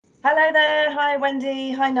Hello there. Hi,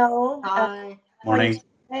 Wendy. Hi, Noel. Hi. How are you Morning.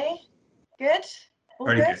 today? Good? All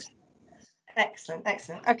Very good? good. Excellent,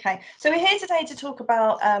 excellent. Okay, so we're here today to talk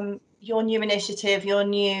about your new initiative, your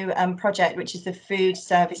new project, which is the Food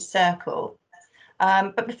Service Circle.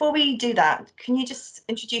 But before we do that, can you just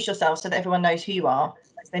introduce yourself so that everyone knows who you are,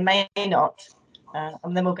 as they may not,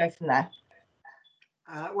 and then we'll go from there.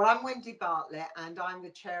 Well, I'm Wendy Bartlett and I'm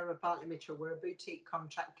the chair of Bartlett Mitchell. We're a boutique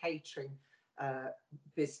contract catering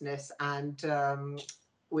business, and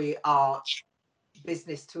we are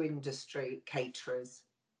business to industry caterers.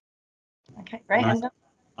 Okay, great. And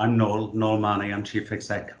And I'm Noel Manny. I'm chief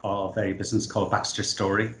exec of a business called Baxter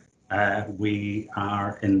Story. We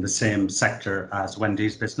are in the same sector as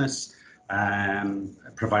Wendy's business,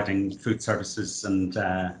 providing food services and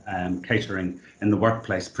catering in the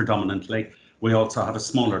workplace predominantly. We also have a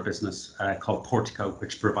smaller business called Portico,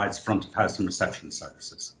 which provides front of house and reception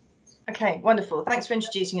services. okay, wonderful. Thanks for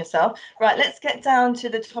introducing yourself. Right, let's get down to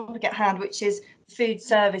the topic at hand, which is the Food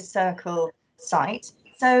Service Circle site.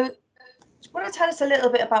 So, do you want to tell us a little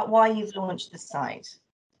bit about why you've launched the site?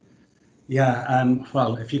 Yeah,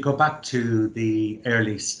 well, if you go back to the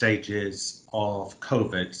early stages of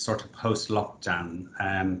COVID, sort of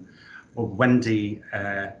post-lockdown, Wendy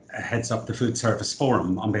heads up the Food Service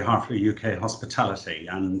Forum on behalf of UK Hospitality,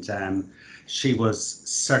 and she was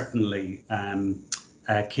certainly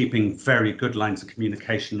keeping very good lines of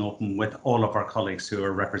communication open with all of our colleagues who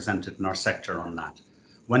are represented in our sector on that.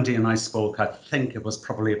 Wendy and I spoke, I think it was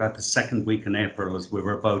probably about the second week in April, as we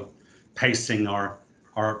were both pacing our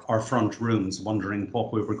front rooms, wondering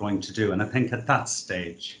what we were going to do. And I think at that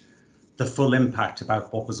stage, the full impact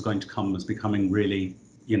about what was going to come was becoming really,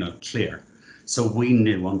 clear. So we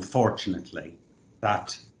knew, unfortunately,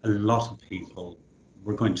 that a lot of people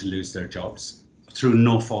were going to lose their jobs through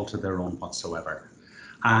no fault of their own whatsoever.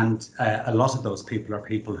 And a lot of those people are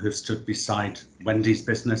people who've stood beside Wendy's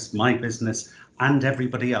business, my business, and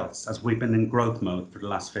everybody else, as we've been in growth mode for the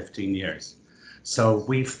last 15 years. So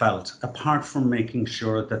we felt, apart from making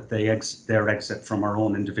sure that their exit from our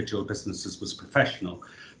own individual businesses was professional,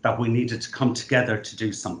 that we needed to come together to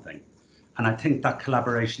do something. And I think that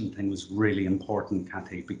collaboration thing was really important,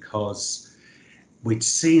 Kathy, because we'd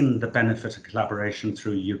seen the benefit of collaboration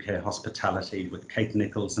through UK Hospitality with Kate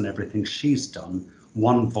Nichols and everything she's done.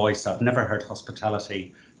 One voice. I've never heard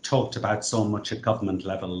hospitality talked about so much at government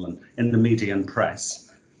level and in the media and press.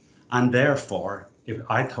 And therefore,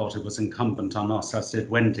 I thought it was incumbent on us, as did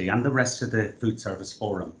Wendy and the rest of the Food Service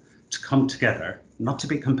Forum, to come together, not to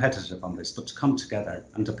be competitive on this, but to come together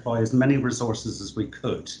and deploy as many resources as we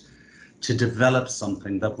could to develop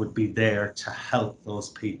something that would be there to help those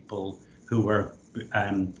people who were,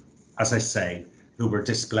 as I say, who were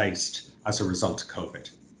displaced as a result of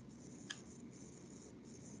COVID.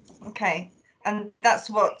 Okay, and that's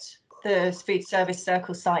what the Food Service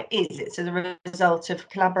Circle site is. It's a result of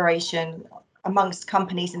collaboration amongst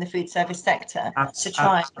companies in the food service sector to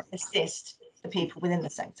try and assist the people within the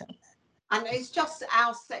sector. And it's just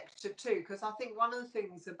our sector too, because I think one of the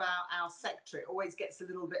things about our sector, it always gets a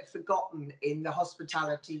little bit forgotten in the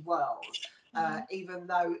hospitality world, even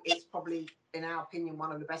though it's probably, in our opinion,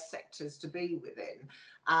 one of the best sectors to be within.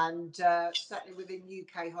 And certainly within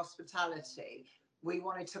UK hospitality, we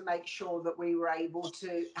wanted to make sure that we were able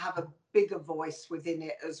to have a bigger voice within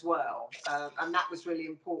it as well. And that was really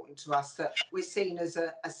important to us, that we're seen as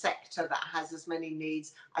a sector that has as many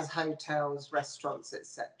needs as hotels, restaurants,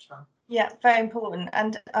 etc. Yeah, very important.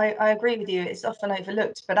 And I agree with you. It's often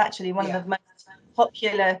overlooked, but actually one of the most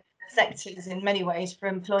popular sectors in many ways for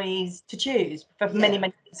employees to choose for many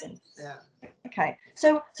reasons. Yeah. Okay,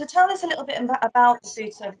 so tell us a little bit about the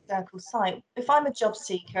Food Service Circle site. If I'm a job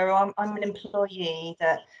seeker or I'm an employee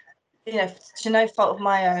that, to no fault of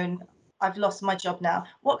my own, I've lost my job now,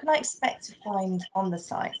 what can I expect to find on the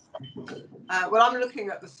site? Well, I'm looking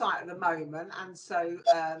at the site at the moment, and so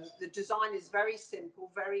the design is very simple,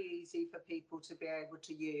 very easy for people to be able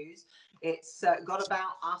to use. It's got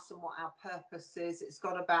about us and what our purpose is. It's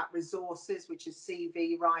got about resources, which is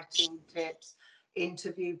CV writing tips,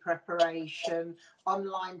 interview preparation,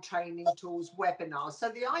 online training tools, webinars. So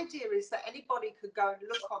the idea is that anybody could go and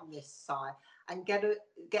look on this site and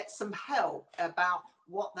get some help about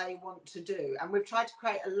what they want to do. And we've tried to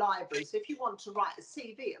create a library. So if you want to write a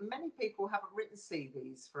CV, and many people haven't written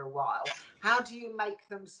CVs for a while, how do you make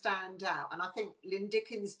them stand out? And I think Lynn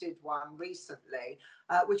Dickens did one recently,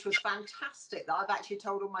 which was fantastic, that I've actually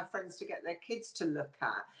told all my friends to get their kids to look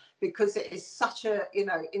at, because it is such a,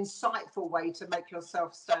 insightful way to make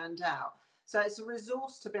yourself stand out. So it's a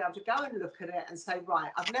resource to be able to go and look at it and say,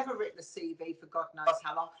 right, I've never written a CV for God knows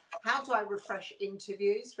how long. How do I refresh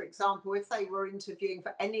interviews? For example, if they were interviewing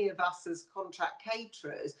for any of us as contract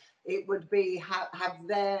caterers, it would be have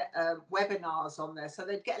their webinars on there. So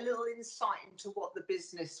they'd get a little insight into what the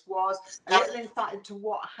business was, a little insight into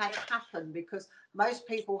what had happened, because most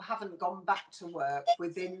people haven't gone back to work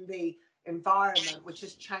within the environment, which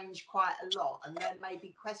has changed quite a lot, and there may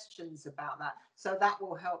be questions about that, so that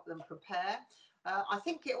will help them prepare. I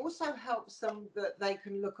think it also helps them that they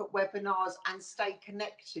can look at webinars and stay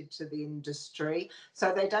connected to the industry,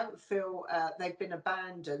 so they don't feel they've been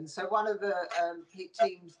abandoned. So one of the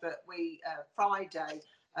teams that we Friday,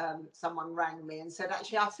 someone rang me and said,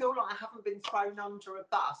 actually, I feel like I haven't been thrown under a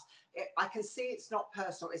bus. I can see it's not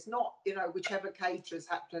personal. It's not, you know, whichever caterers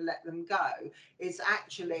have to let them go. It's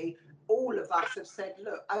actually all of us have said,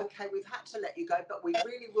 look, okay, we've had to let you go, but we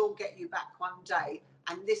really will get you back one day.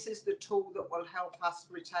 And this is the tool that will help us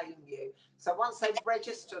retain you. So once they've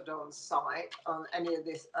registered on site, on any of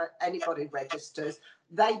this, anybody registers,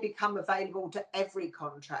 they become available to every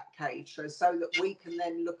contract caterer, so that we can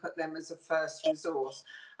then look at them as a first resource.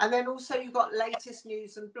 And then also you've got latest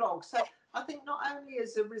news and blogs. So I think not only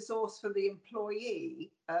as a resource for the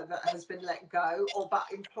employee that has been let go, but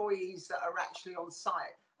employees that are actually on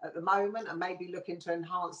site at the moment and maybe looking to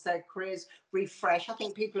enhance their careers, refresh. I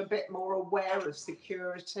think people are a bit more aware of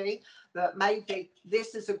security, that maybe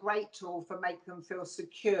this is a great tool for making them feel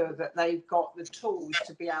secure, that they've got the tools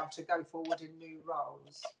to be able to go forward in new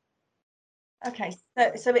roles. Okay,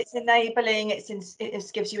 so it's enabling,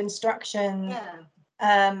 it gives you instruction.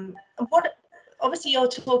 Yeah. What, obviously you're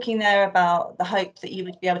talking there about the hope that you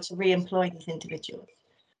would be able to re-employ these individuals,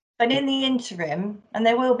 but in the interim, and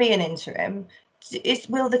there will be an interim,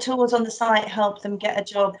 will the tools on the site help them get a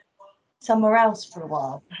job somewhere else for a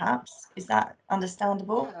while, perhaps? Is that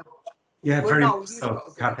understandable? Yeah, Well, very no, much so,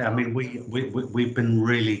 Kathy. I mean, we've been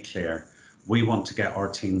really clear. We want to get our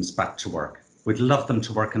teams back to work. We'd love them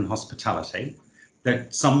to work in hospitality.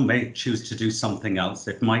 That some may choose to do something else.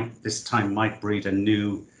 It might, this time might breed a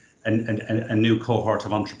new cohort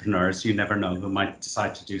of entrepreneurs. You never know, who might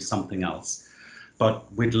decide to do something else.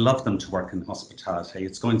 But we'd love them to work in hospitality.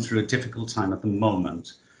 It's going through a difficult time at the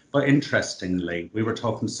moment. But interestingly, we were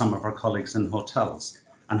talking to some of our colleagues in hotels,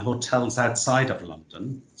 and hotels outside of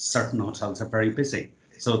London, certain hotels are very busy.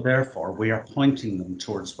 So therefore, we are pointing them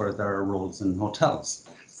towards where there are roles in hotels.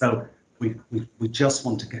 So we just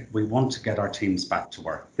want to get our teams back to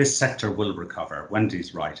work. This sector will recover.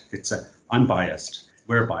 Wendy's right. I'm biased.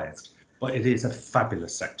 We're biased, but it is a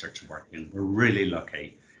fabulous sector to work in. We're really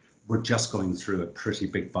lucky. We're just going through a pretty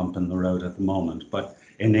big bump in the road at the moment, but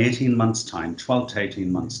in 18 months' time, 12 to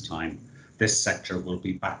 18 months' time, this sector will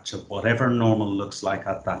be back to whatever normal looks like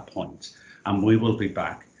at that point. And we will be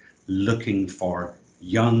back looking for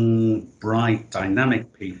young, bright,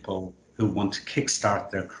 dynamic people who want to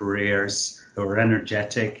kickstart their careers, who are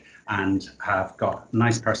energetic and have got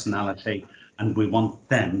nice personality. And we want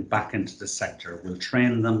them back into the sector. We'll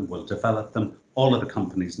train them, we'll develop them. All of the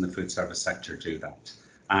companies in the food service sector do that.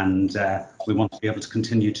 And we want to be able to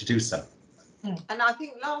continue to do so. And I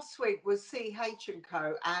think last week was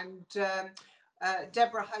CH&Co and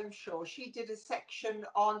Deborah Holmeshaw. She did a section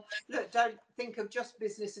on, look, don't think of just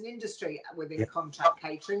business and industry within contract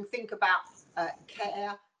catering. Think about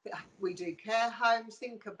care. We do care homes.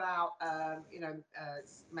 Think about,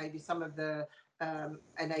 maybe some of the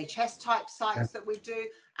NHS type sites that we do.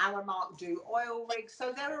 Aramark do oil rigs.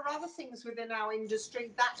 So there are other things within our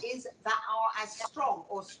industry that are as strong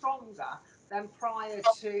or stronger than prior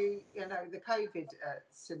to, the COVID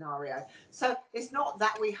scenario. So it's not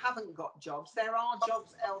that we haven't got jobs. There are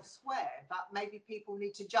jobs elsewhere, but maybe people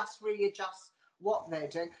need to just readjust what they're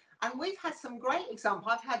doing. And we've had some great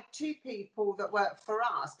examples. I've had 2 people that work for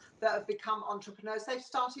us that have become entrepreneurs. They've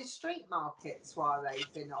started street markets while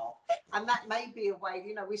they've been off. And that may be a way,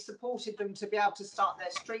 we supported them to be able to start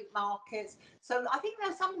their street markets. So I think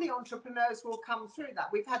there's some of the entrepreneurs will come through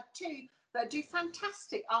that. We've had 2 that do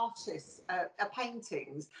fantastic artists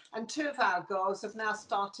paintings, and 2 of our girls have now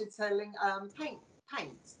started selling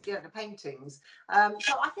paintings.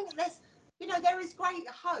 So I think there is great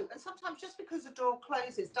hope, and sometimes just because a door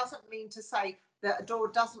closes doesn't mean to say that a door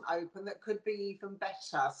doesn't open that could be even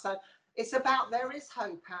better. So it's about, there is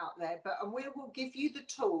hope out there, and we will give you the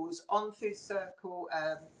tools on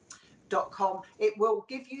foodcircle.com. It will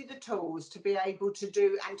give you the tools to be able to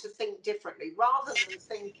do and to think differently, rather than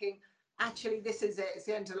thinking, actually, this is it, it's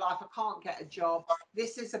the end of life, I can't get a job.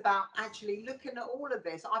 This is about actually looking at all of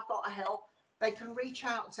this. I've got to help. They can reach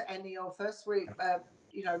out to any of us.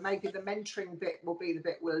 you know, maybe the mentoring bit will be the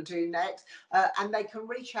bit we'll do next. And they can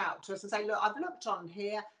reach out to us and say, look, I've looked on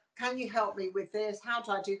here. Can you help me with this? How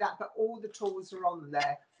do I do that? But all the tools are on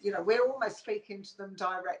there. You know, we're almost speaking to them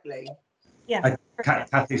directly. Yeah.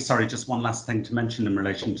 Kathy, sorry, just one last thing to mention in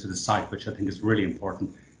relation to the site, which I think is really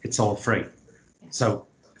important. It's all free. So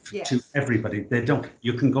Yes. to everybody,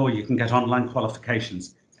 you can go, you can get online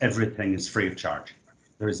qualifications. Everything is free of charge.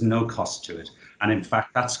 There is no cost to it. And in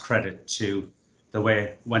fact, that's credit to the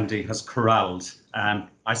way Wendy has corralled,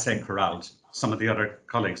 I say corralled, some of the other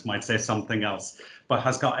colleagues might say something else, but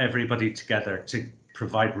has got everybody together to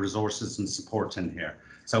provide resources and support in here.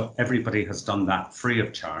 So everybody has done that free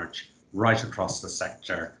of charge right across the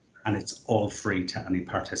sector, and it's all free to any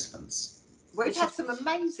participants. We've had some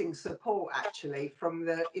amazing support actually from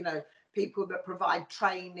the, you know, people that provide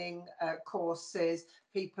training courses,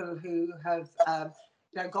 people who have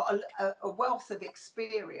you know, got a wealth of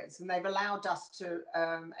experience, and they've allowed us to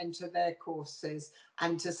enter their courses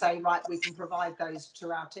and to say, right, we can provide those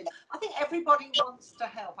to our team. I think everybody wants to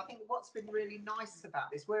help. I think what's been really nice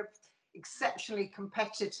about this, we're exceptionally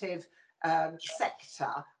competitive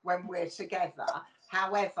sector when we're together.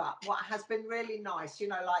 However, what has been really nice, you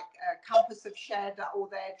know, like Compass have shared all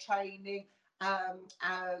their training,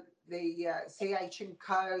 the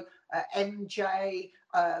CH&Co, MJ,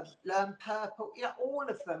 Learn Purple, you know, all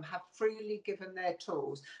of them have freely given their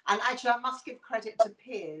tools. And actually, I must give credit to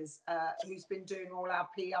Piers, who's been doing all our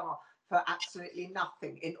PR for absolutely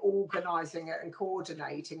nothing in organising it and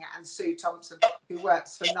coordinating it, and Sue Thompson, who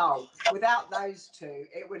works for Knoll. Without those two,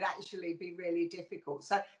 it would actually be really difficult.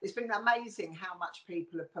 So it's been amazing how much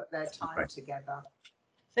people have put their time together.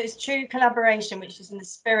 So it's true collaboration, which is in the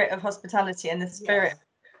spirit of hospitality and the spirit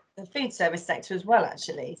of the food service sector as well,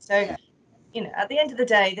 actually. So, you know, at the end of the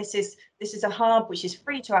day, this is a hub which is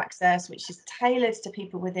free to access, which is tailored to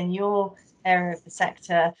people within your area of the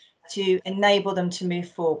sector to enable them to move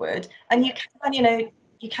forward. And you can, you know,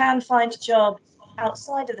 you can find jobs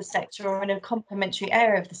outside of the sector or in a complementary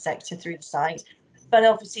area of the sector through the site. But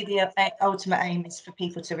obviously, the ultimate aim is for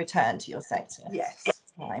people to return to your sector. Yes.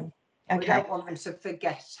 Time. Okay. We Okay. don't want them to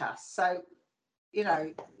forget us. So, you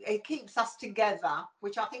know, it keeps us together,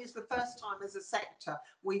 which I think is the first time as a sector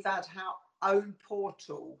we've had our own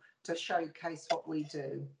portal to showcase what we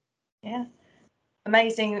do. Yeah.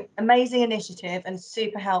 Amazing initiative, and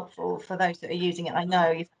super helpful for those that are using it. I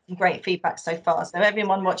know you've had some great feedback so far, so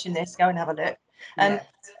everyone watching this, go and have a look. So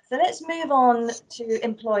let's move on to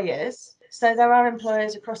employers. So there are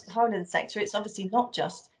employers across the whole of the sector. It's obviously not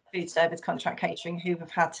just food service, contract catering who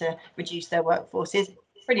have had to reduce their workforces.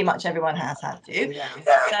 Pretty much everyone has had to.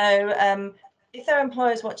 So if there are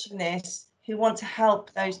employers watching this who want to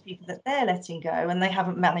help those people that they're letting go and they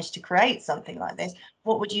haven't managed to create something like this,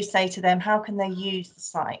 what would you say to them? How can they use the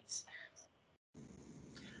site?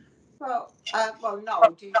 Well,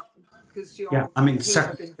 no, because you're I mean,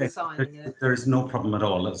 certainly designing it. There is no problem at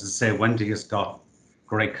all. As I say, Wendy has got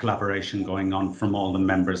great collaboration going on from all the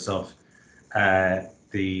members of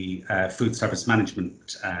the food service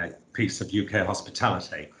management piece of UK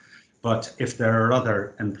Hospitality. But if there are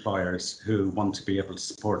other employers who want to be able to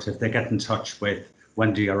support, if they get in touch with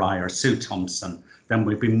Wendy or I or Sue Thompson, then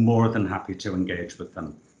we'd be more than happy to engage with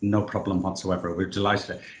them. No problem whatsoever. We're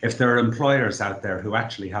delighted. If there are employers out there who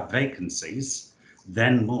actually have vacancies,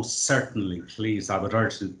 then most certainly, please, I would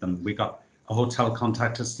urge them. We got a hotel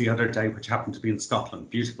contact us the other day, which happened to be in Scotland,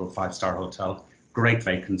 beautiful 5-star hotel, great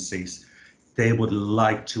vacancies. They would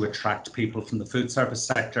like to attract people from the food service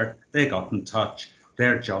sector. They got in touch.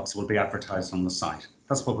 Their jobs will be advertised on the site.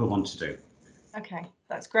 That's what we want to do. Okay,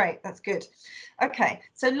 that's great. That's good. Okay,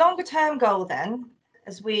 so longer term goal then,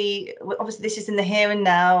 as we obviously this is in the here and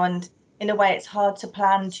now, and in a way it's hard to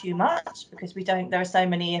plan too much because there are so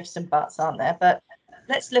many ifs and buts, aren't there? But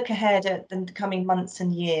let's look ahead at the coming months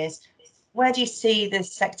and years. Where do you see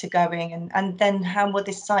this sector going, and then how will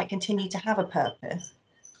this site continue to have a purpose?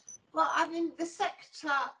 Well, I mean, the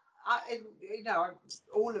sector, you know,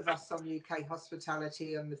 all of us on UK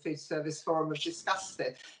Hospitality and the Food Service Forum have discussed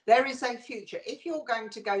it. There is a future. If you're going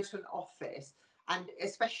to go to an office, and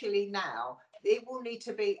especially now, it will need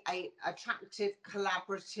to be an attractive,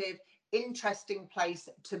 collaborative, interesting place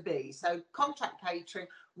to be. So contract catering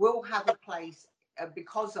will have a place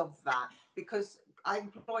because of that, because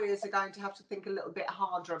employers are going to have to think a little bit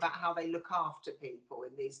harder about how they look after people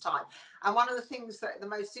in these times. And one of the things that the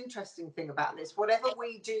most interesting thing about this, whatever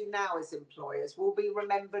we do now as employers will be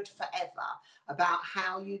remembered forever about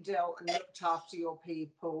how you dealt and looked after your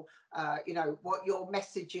people, you know, what your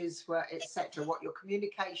messages were, etc., what your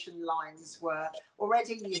communication lines were.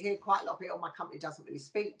 Already you hear quite a lot of people, oh, my company doesn't really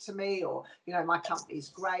speak to me, or, you know, my company's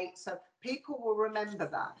great. So people will remember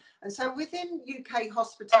that. And so within UK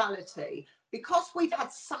hospitality, because we've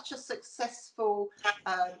had such a successful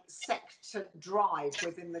sector drive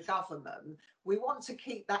within the government, we want to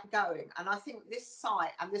keep that going. And I think this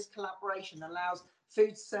site and this collaboration allows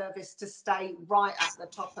food service to stay right at the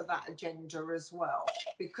top of that agenda as well,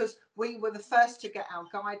 because we were the first to get our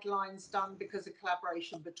guidelines done because of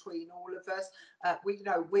collaboration between all of us.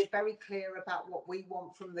 We're very clear about what we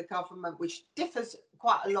want from the government, which differs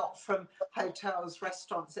quite a lot from hotels,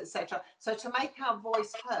 restaurants, etc. So to make our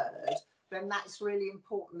voice heard, then that's really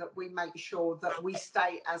important that we make sure that we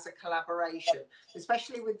stay as a collaboration,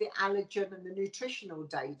 especially with the allergen and the nutritional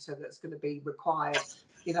data that's going to be required,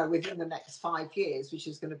 within the next 5 years, which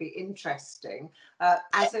is going to be interesting.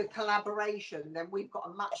 As a collaboration, then we've got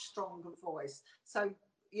a much stronger voice. So,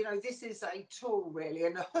 this is a tool really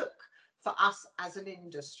and a hook for us as an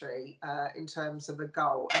industry in terms of a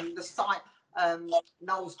goal. And the site,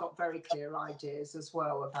 Noel's got very clear ideas as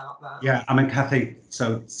well about that. Yeah, I mean, Kathy,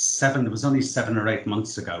 so it was only 7 or 8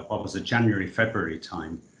 months ago, what was it, January, February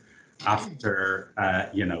time, after,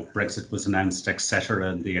 Brexit was announced,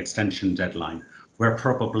 etc., and the extension deadline, where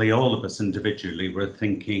probably all of us individually were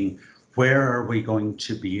thinking, where are we going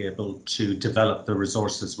to be able to develop the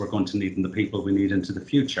resources we're going to need and the people we need into the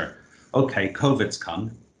future? Okay, COVID's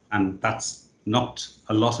come, and that's not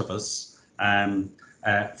a lot of us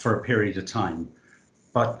for a period of time.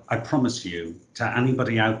 But I promise you, to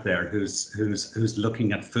anybody out there who's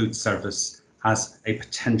looking at food service as a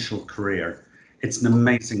potential career, it's an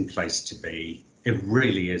amazing place to be. It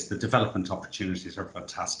really is. The development opportunities are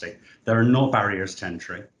fantastic. There are no barriers to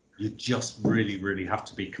entry. You just really, really have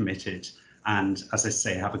to be committed. And as I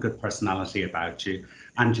say, have a good personality about you,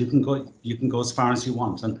 and you can go as far as you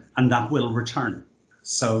want, and that will return.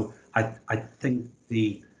 So I think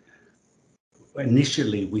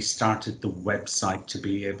initially we started the website to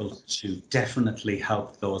be able to definitely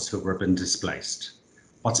help those who were been displaced.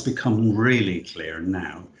 What's become really clear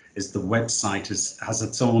now is the website has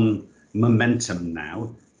its own momentum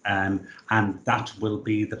now, and that will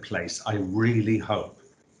be the place, I really hope,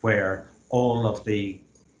 where all of the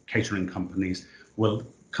catering companies will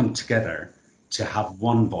come together to have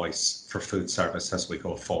one voice for food service as we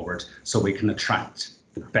go forward, so we can attract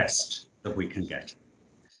the best that we can get.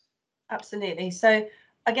 Absolutely. So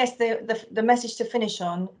I guess the message to finish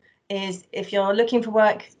on is, if you're looking for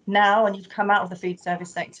work now and you've come out of the food service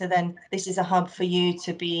sector, then this is a hub for you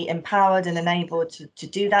to be empowered and enabled to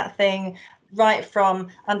do that thing, right from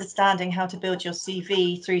understanding how to build your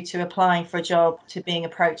CV through to applying for a job to being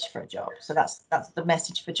approached for a job. So that's the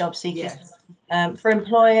message for job seekers. Yes. For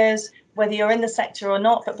employers, whether you're in the sector or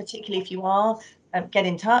not, but particularly if you are, get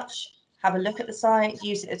in touch. Have a look at the site,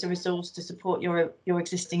 use it as a resource to support your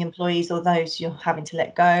existing employees or those you're having to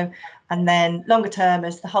let go. And then longer term,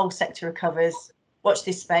 as the whole sector recovers, watch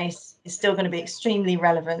this space. It's still going to be extremely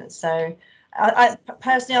relevant. So I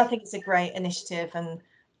personally think it's a great initiative, and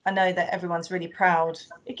I know that everyone's really proud.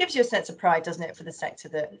 It gives you a sense of pride, doesn't it, for the sector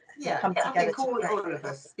that come together. I think all of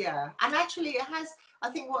us, And actually it has,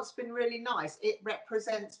 I think what's been really nice, it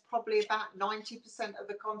represents probably about 90% of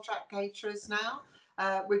the contract caterers now.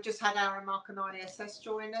 We've just had Aaron, Mark and ISS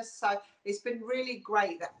join us, so it's been really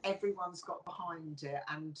great that everyone's got behind it,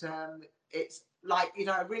 and it's like,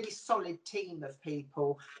 a really solid team of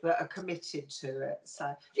people that are committed to it.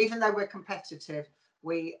 So even though we're competitive,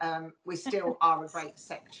 we still are a great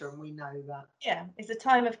sector, and we know that. Yeah, it's a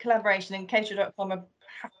time of collaboration, and Caterer.com are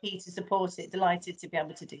happy to support it, delighted to be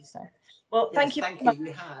able to do so. Well, yes, thank you. Thank you.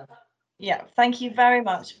 You have. Yeah, thank you very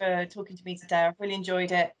much for talking to me today. I've really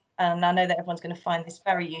enjoyed it. And I know that everyone's going to find this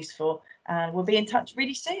very useful, and we'll be in touch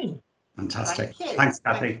really soon. Fantastic. Thanks,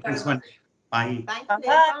 Kathy. Thanks, Wendy. Bye. Thank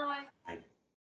you. Bye.